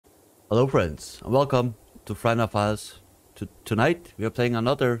Hello friends, and welcome to FrightNight Files. Tonight we are playing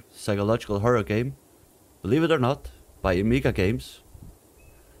another psychological horror game, believe it or not, by Emika games.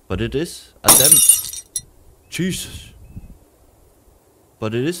 But it is a demo. Jesus.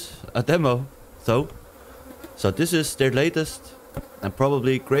 But it is a demo, though. So this is their latest and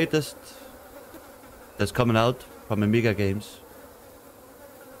probably greatest that's coming out from Emika games.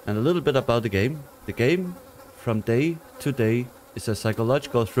 And a little bit about the game. The game, from day to day, is a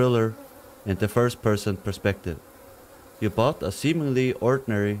psychological thriller in the first person perspective. You bought a seemingly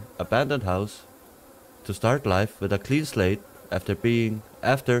ordinary abandoned house to start life with a clean slate after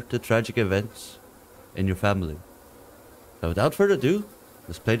the tragic events in your family. So without further ado,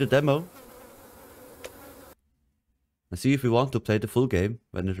 let's play the demo and see if we want to play the full game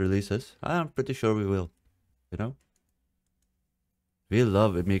when it releases. I'm pretty sure we will, you know? We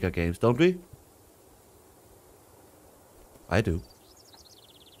love Emika games, don't we? I do.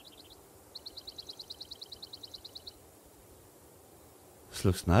 This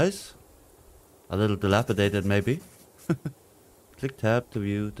looks nice. A little dilapidated maybe. Click tab to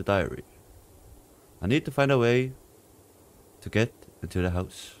view the diary. I need to find a way to get into the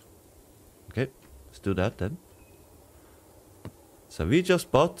house. Okay, let's do that then. So we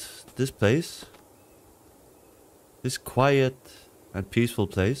just bought this place. This quiet and peaceful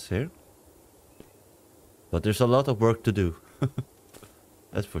place here. But there's a lot of work to do.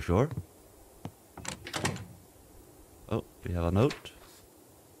 That's for sure. Oh, we have a note.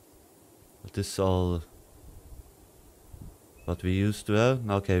 But this is all what we used to have.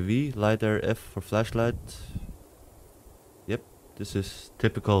 Okay, V, lighter, F for flashlight. Yep, this is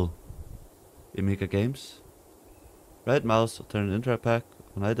typical Emika games. Right mouse, turn interact pack,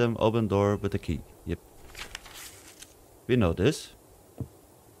 an item, open door with a key. Yep. We know this.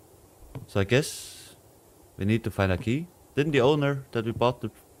 So I guess we need to find a key. Didn't the owner that we bought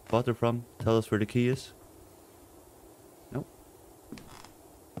it from tell us where the key is? No.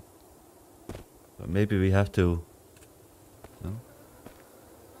 But maybe we have to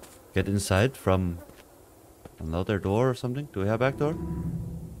get inside from another door or something. Do we have back door?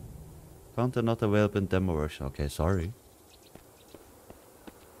 Content not available in demo version. Okay, sorry.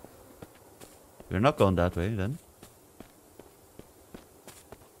 We're not going that way then.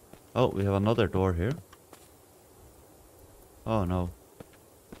 Oh, we have another door here. Oh no.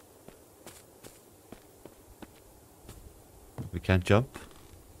 We can't jump.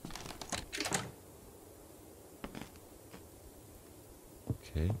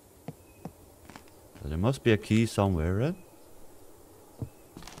 Okay. So there must be a key somewhere, right?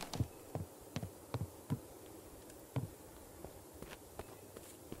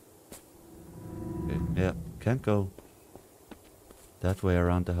 Okay, yeah, can't go that way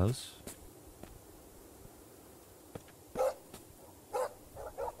around the house.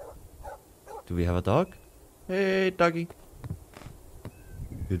 Do we have a dog? Hey, doggy.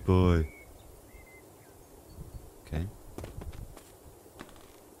 Good boy. Okay.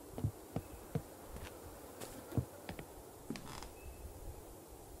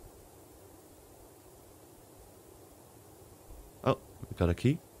 Oh, we got a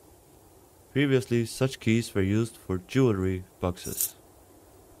key. Previously, such keys were used for jewelry boxes.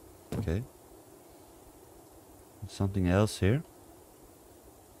 Okay. Something else here.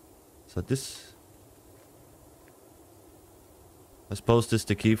 So this... I suppose this is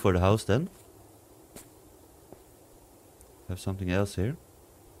the key for the house then. Have something else here.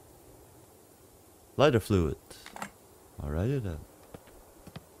 Lighter fluid. Alrighty then.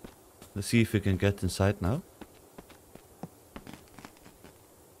 Let's see if we can get inside now.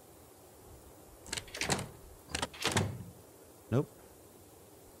 Nope.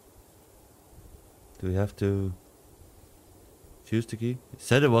 Do we have to choose the key? It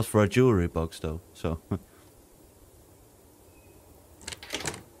said it was for a jewelry box though, so.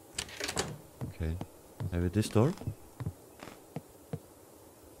 Okay. Maybe this door?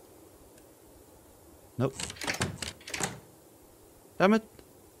 Nope. Damn it!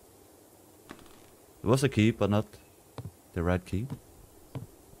 It was a key, but not the right key.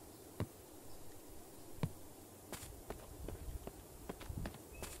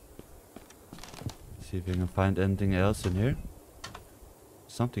 See if we can find anything else in here.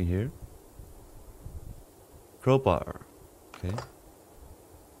 Something here. Crowbar. Okay.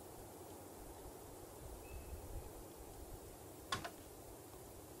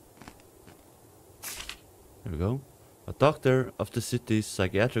 There we go. A doctor of the city's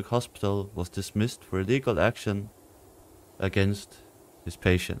psychiatric hospital was dismissed for illegal action against his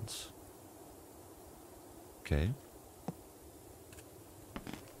patients. Okay.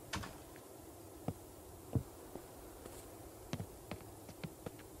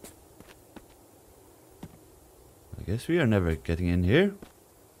 Guess we are never getting in here.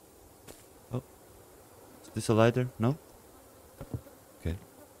 Oh. Is this a lighter? No? Okay.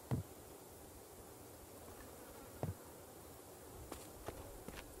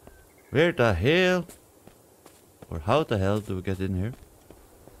 Where the hell? Or how the hell do we get in here?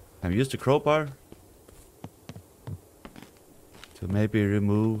 Can we use the crowbar to maybe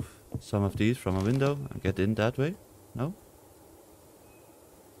remove some of these from a window and get in that way? No?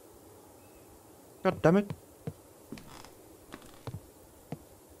 God damn it.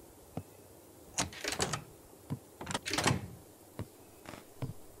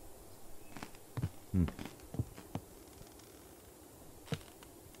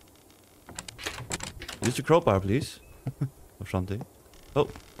 Use the crowbar, please. Or something. Oh.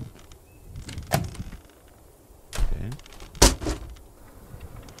 Okay.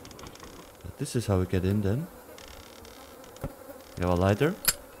 This is how we get in then. You have a lighter?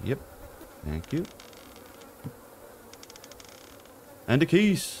 Yep. Thank you. And the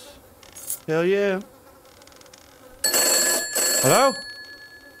keys. Hell yeah. Hello?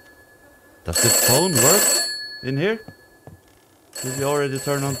 Does the phone work in here? Did we already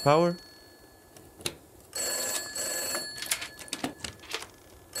turn on power?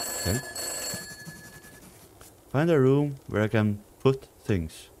 Okay. Find a room where I can put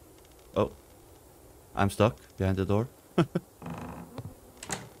things. Oh. I'm stuck behind the door.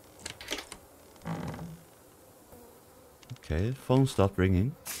 Okay, phone stopped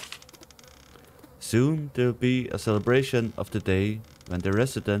ringing. Soon there'll be a celebration of the day when the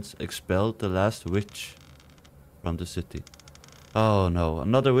residents expelled the last witch from the city. Oh no,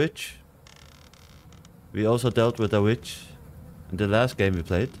 another witch? We also dealt with a witch in the last game we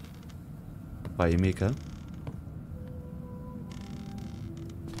played. By Emika.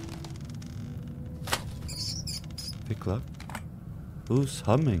 Pick lock. Who's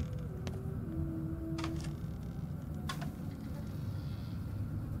humming?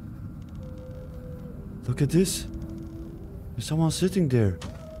 Look at this. There's someone sitting there.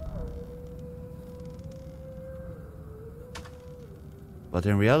 But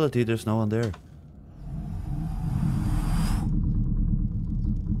in reality, there's no one there.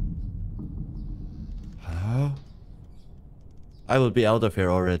 Hello? I will be out of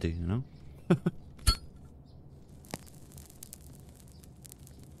here already, you know?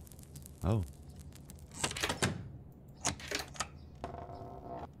 Oh.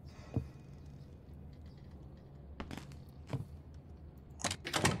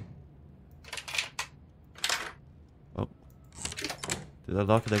 Oh. Did I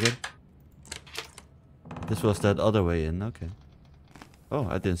lock it again? This was that other way in, okay. Oh,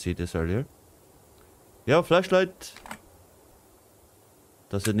 I didn't see this earlier. Yeah, flashlight.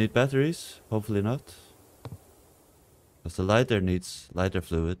 Does it need batteries? Hopefully not. Because the lighter needs lighter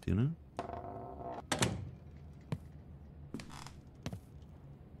fluid, you know?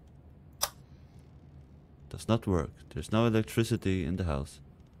 Does not work. There's no electricity in the house.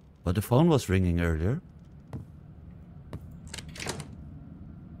 But the phone was ringing earlier.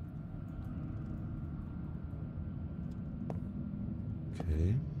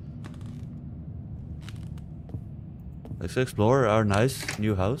 Okay. Let's explore our nice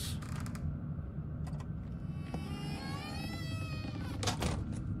new house.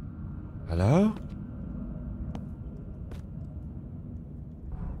 Hello?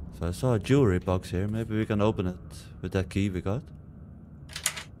 So I saw a jewelry box here. Maybe we can open it with that key we got.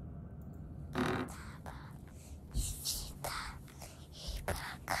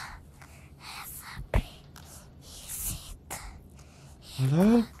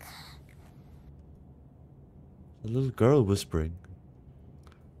 Hello? A little girl whispering.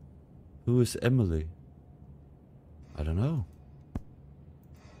 Who is Emily? I don't know.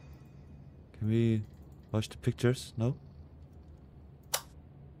 Can we watch the pictures? No?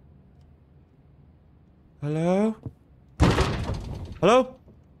 Hello? Hello?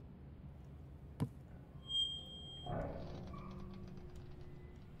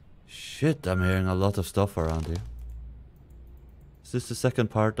 Shit, I'm hearing a lot of stuff around here. Is this the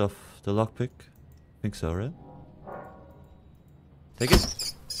second part of the lockpick? I think so, right? Take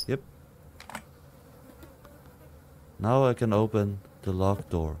it. Yep. Now I can open the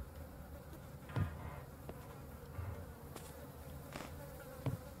locked door.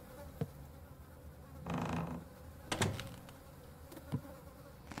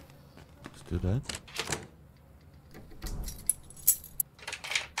 Let's do that.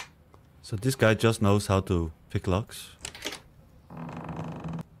 So this guy just knows how to pick locks.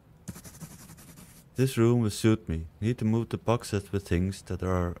 This room will suit me. Need to move the boxes with things that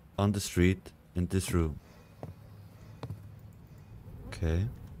are on the street in this room. Okay.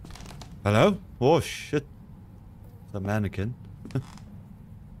 Hello? Oh shit. The mannequin.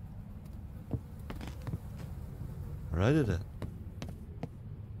 Alrighty then.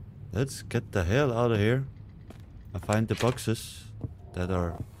 Let's get the hell out of here and find the boxes that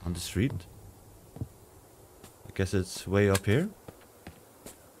are on the street. I guess it's way up here.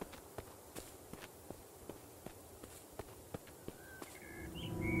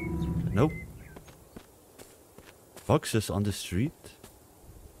 Nope. Boxes on the street.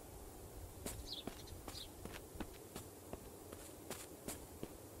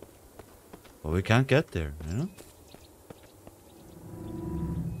 But we can't get there, you know?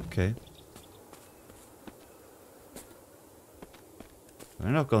 Okay.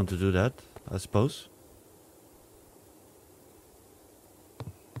 We're not going to do that, I suppose.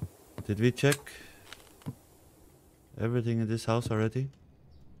 Did we check everything in this house already?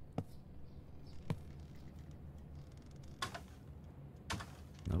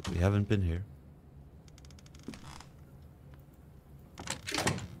 No, we haven't been here.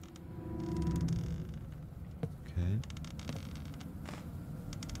 Okay.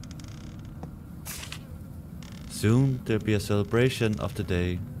 Soon there'll be a celebration of the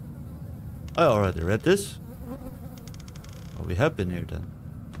day. I already read this. Oh, we have been here then.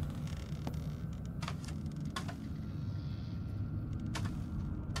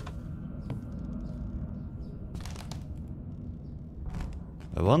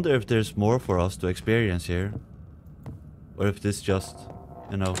 I wonder if there's more for us to experience here. Or if this just,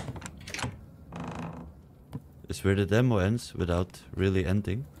 you know, is where the demo ends without really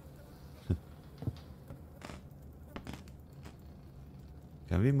ending.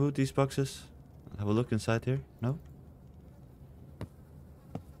 Can we move these boxes? Have a look inside here? No?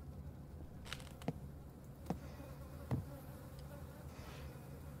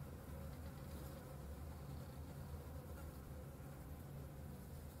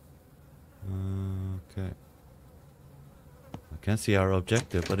 Okay. I can't see our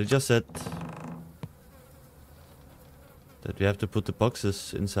objective, but it just said that we have to put the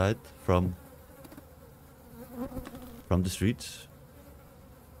boxes inside from the streets.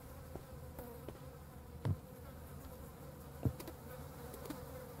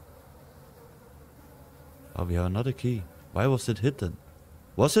 Oh, we have another key. Why was it hidden?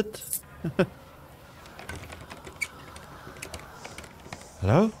 Was it?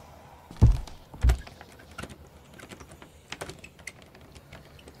 Hello?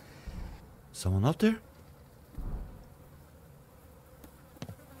 Someone up there?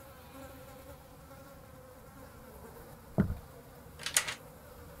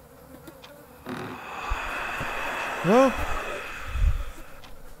 Hello?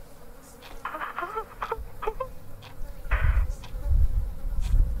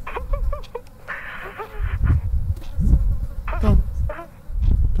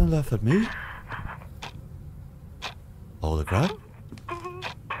 Don't laugh at me. Holy crap.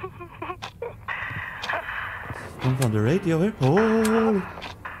 Come from the radio here. Oh!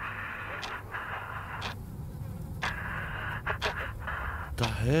 The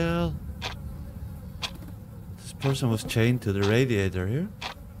hell? This person was chained to the radiator here.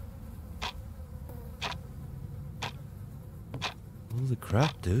 Holy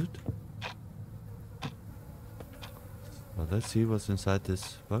crap, dude. Well, let's see what's inside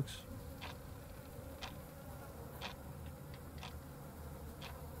this box.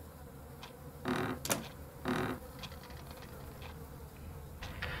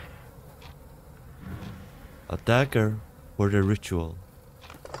 A dagger for the ritual.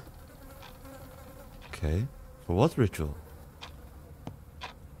 Okay. For what ritual?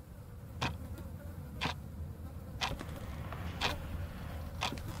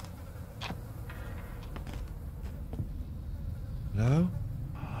 Hello?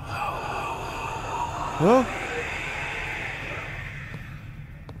 Oh!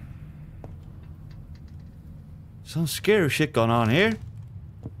 Some scary shit going on here.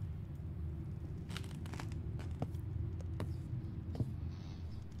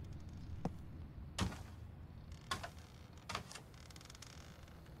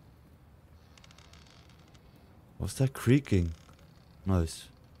 What's that creaking noise?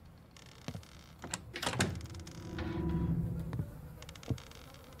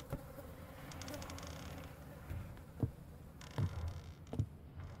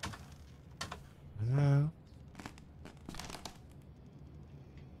 Hello?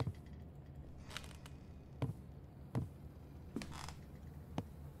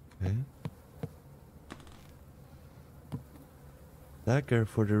 Okay. Dagger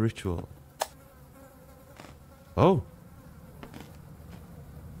for the ritual. Oh!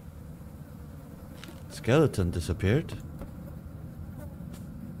 Skeleton disappeared.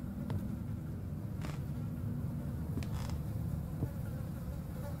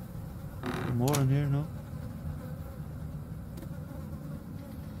 more in here? No?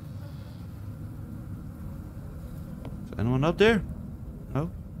 Is anyone up there?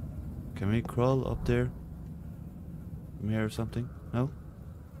 No? Can we crawl up there? From here or something? No?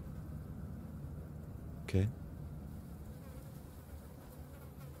 Okay.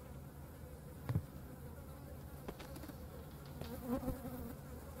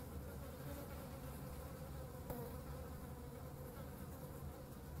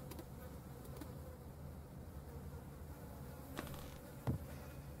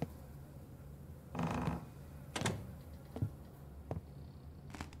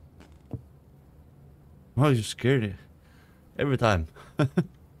 Oh, you scared it. Every time.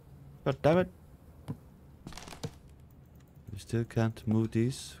 God damn it. We still can't move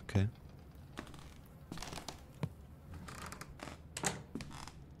these. Okay.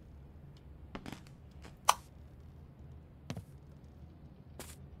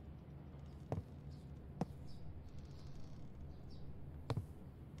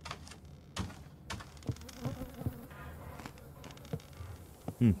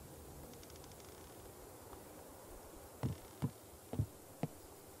 Hmm.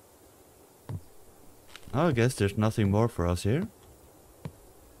 Oh, I guess there's nothing more for us here.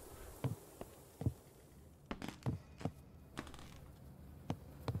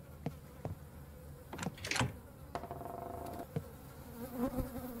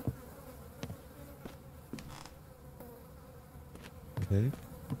 Okay.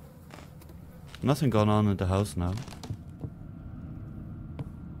 Nothing going on in the house now.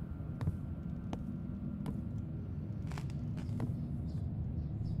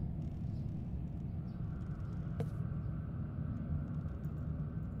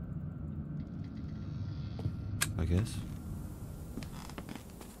 I guess.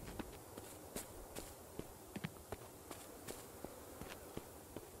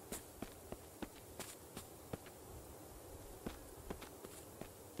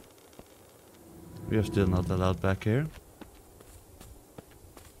 We are still not allowed back here.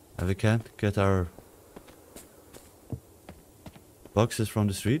 And we can't get our boxes from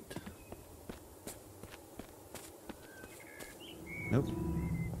the street. Nope.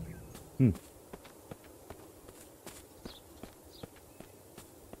 Hmm.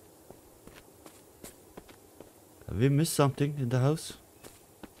 Have we missed something in the house?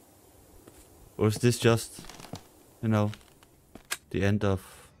 Or is this just, you know, the end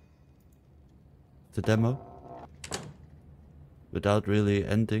of the demo? Without really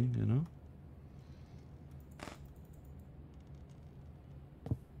ending, you know?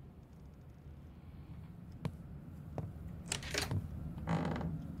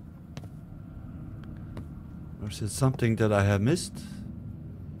 Or is it something that I have missed?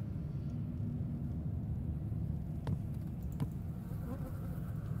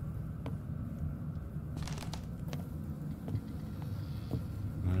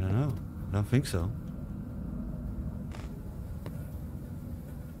 I don't know. I don't think so.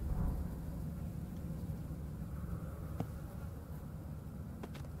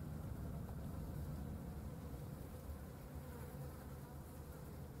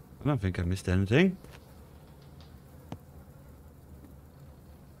 I don't think I missed anything.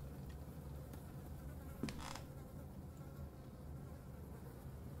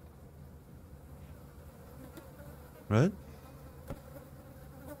 Right?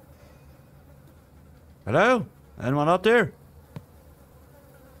 Hello? Anyone up there?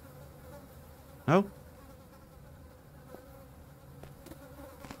 No?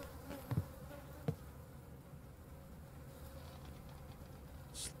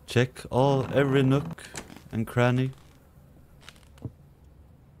 Check every nook and cranny.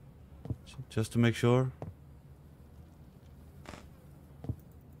 Just to make sure.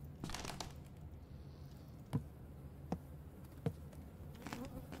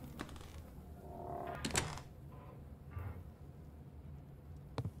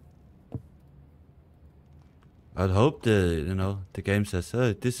 I'd hope the game says,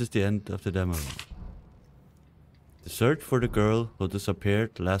 oh, this is the end of the demo. The search for the girl who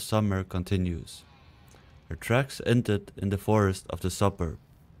disappeared last summer continues. Her tracks ended in the forest of the suburb.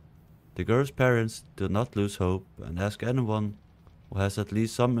 The girl's parents do not lose hope and ask anyone who has at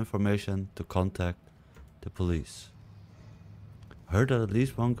least some information to contact the police. I heard that at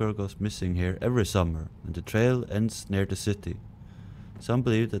least one girl goes missing here every summer, and the trail ends near the city. Some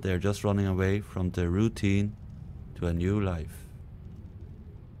believe that they are just running away from their routine to a new life.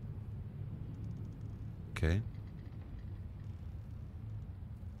 Okay.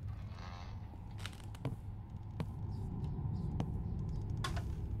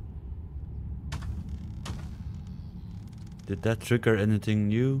 Did that trigger anything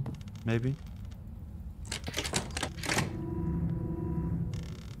new, maybe?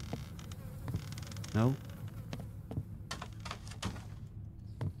 No?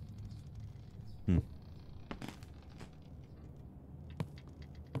 Hmm.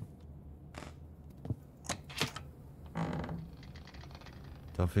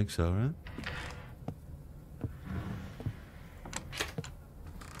 Don't think so, right?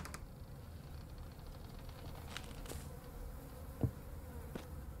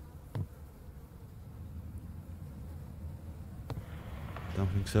 Don't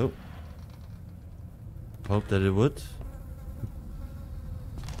think so. Hope that it would.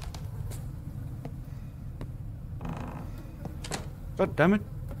 God damn it.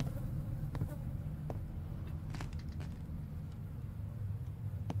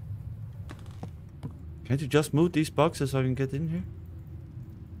 Can't you just move these boxes so I can get in here?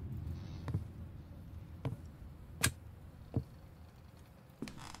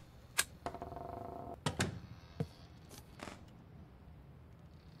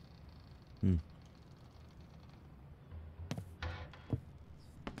 Hmm.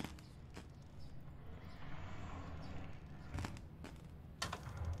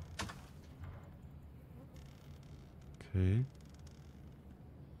 Okay.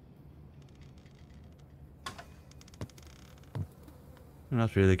 We're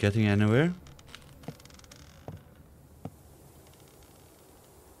not really getting anywhere.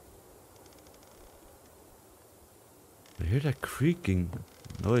 I hear that creaking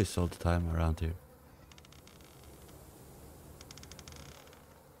noise all the time around here.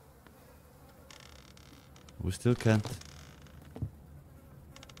 We still can't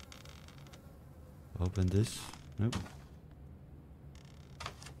open this. Nope.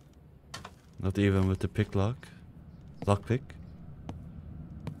 Not even with the pick lock. Lockpick.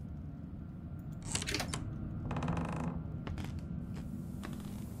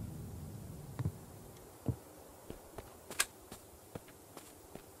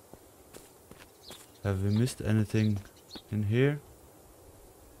 Have we missed anything in here?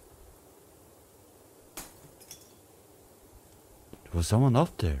 There was someone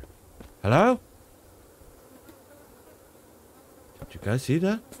up there. Hello? Did you guys see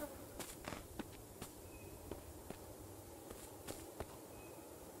that?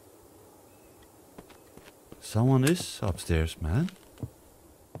 Someone is upstairs, man.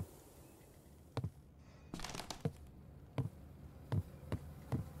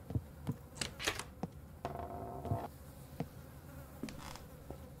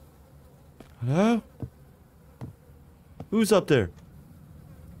 Hello? Who's up there?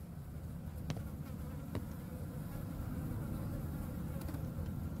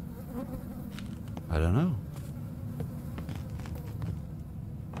 I don't know.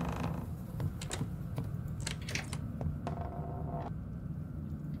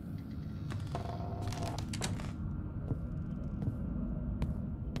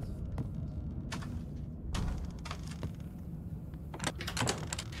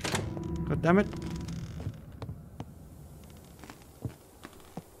 God damn it.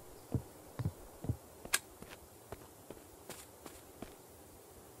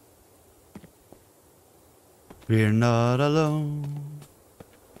 We're not alone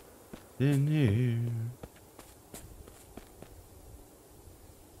in here.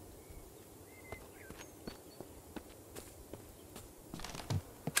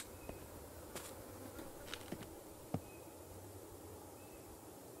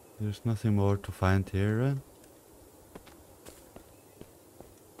 There's nothing more to find here, right?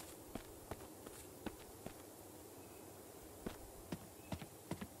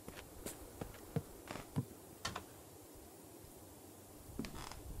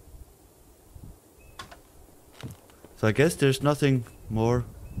 So I guess there's nothing more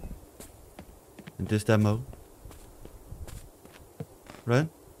in this demo, right?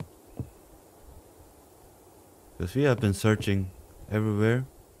 Because we have been searching everywhere,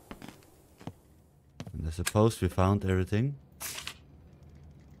 and I suppose we found everything.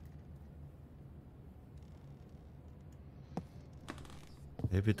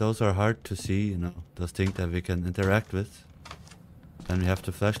 Maybe those are hard to see, you know, those things that we can interact with. Then we have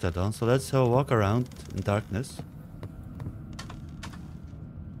to flash that on. So let's have a walk around in darkness.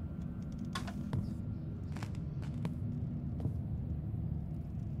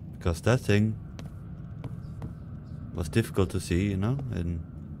 Because that thing was difficult to see, you know, and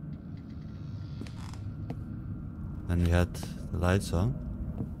then we had the lights on.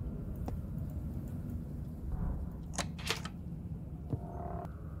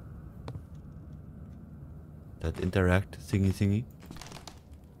 That interact thingy.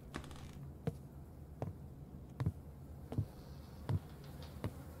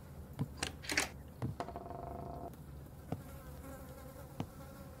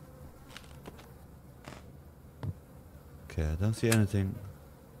 Okay, I don't see anything.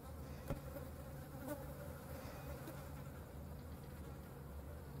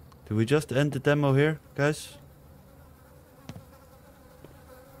 Do we just end the demo here, guys?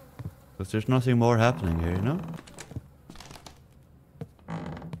 Because there's nothing more happening here, you know?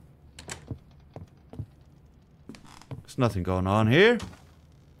 There's nothing going on here.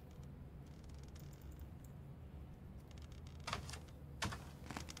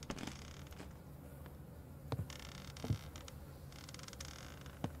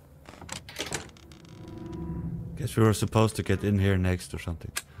 Guess we were supposed to get in here next or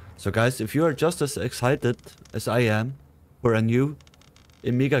something. So guys, if you are just as excited as I am for a new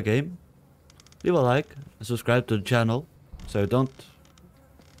Emika game, leave a like and subscribe to the channel so you don't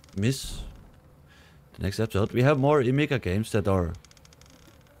miss the next episode. We have more Emika games that are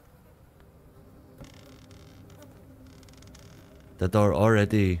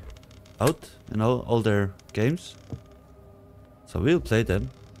already out, you know, all their games. So we'll play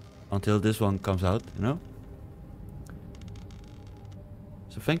them until this one comes out, you know.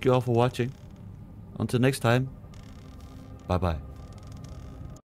 So thank you all for watching. Until next time, bye bye.